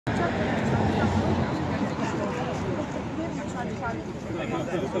Save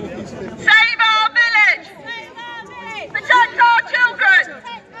our village! Protect our children!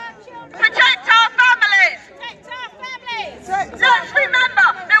 Protect our families! Let's remember,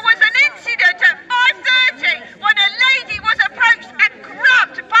 there was an incident at 5:30 when a lady was approached and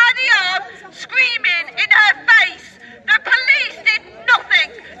grabbed by the arm, screaming in her face. The police did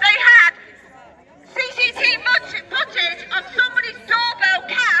nothing. They had CCTV footage of somebody's doorbell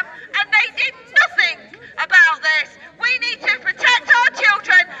cam and they did nothing about this. We need to protect our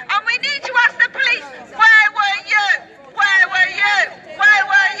children and we need to ask the police, where were you? Where were you? Where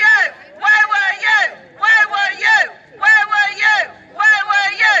were you? Where were you? Where were you? Where were you? Where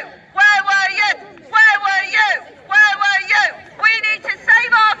were you? Where were you? Where were you? Where were you? We need to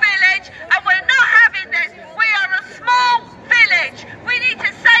save our village and we're not having this. We are a small village. We need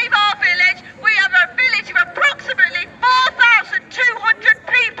to save our village. We have a village of approximately 4,200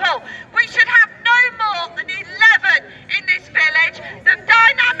 people. We should have no more than 11 in this village. The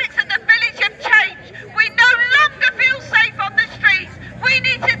dynamics of the village have changed. We no longer feel safe on the streets. We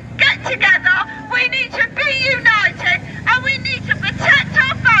need to get together.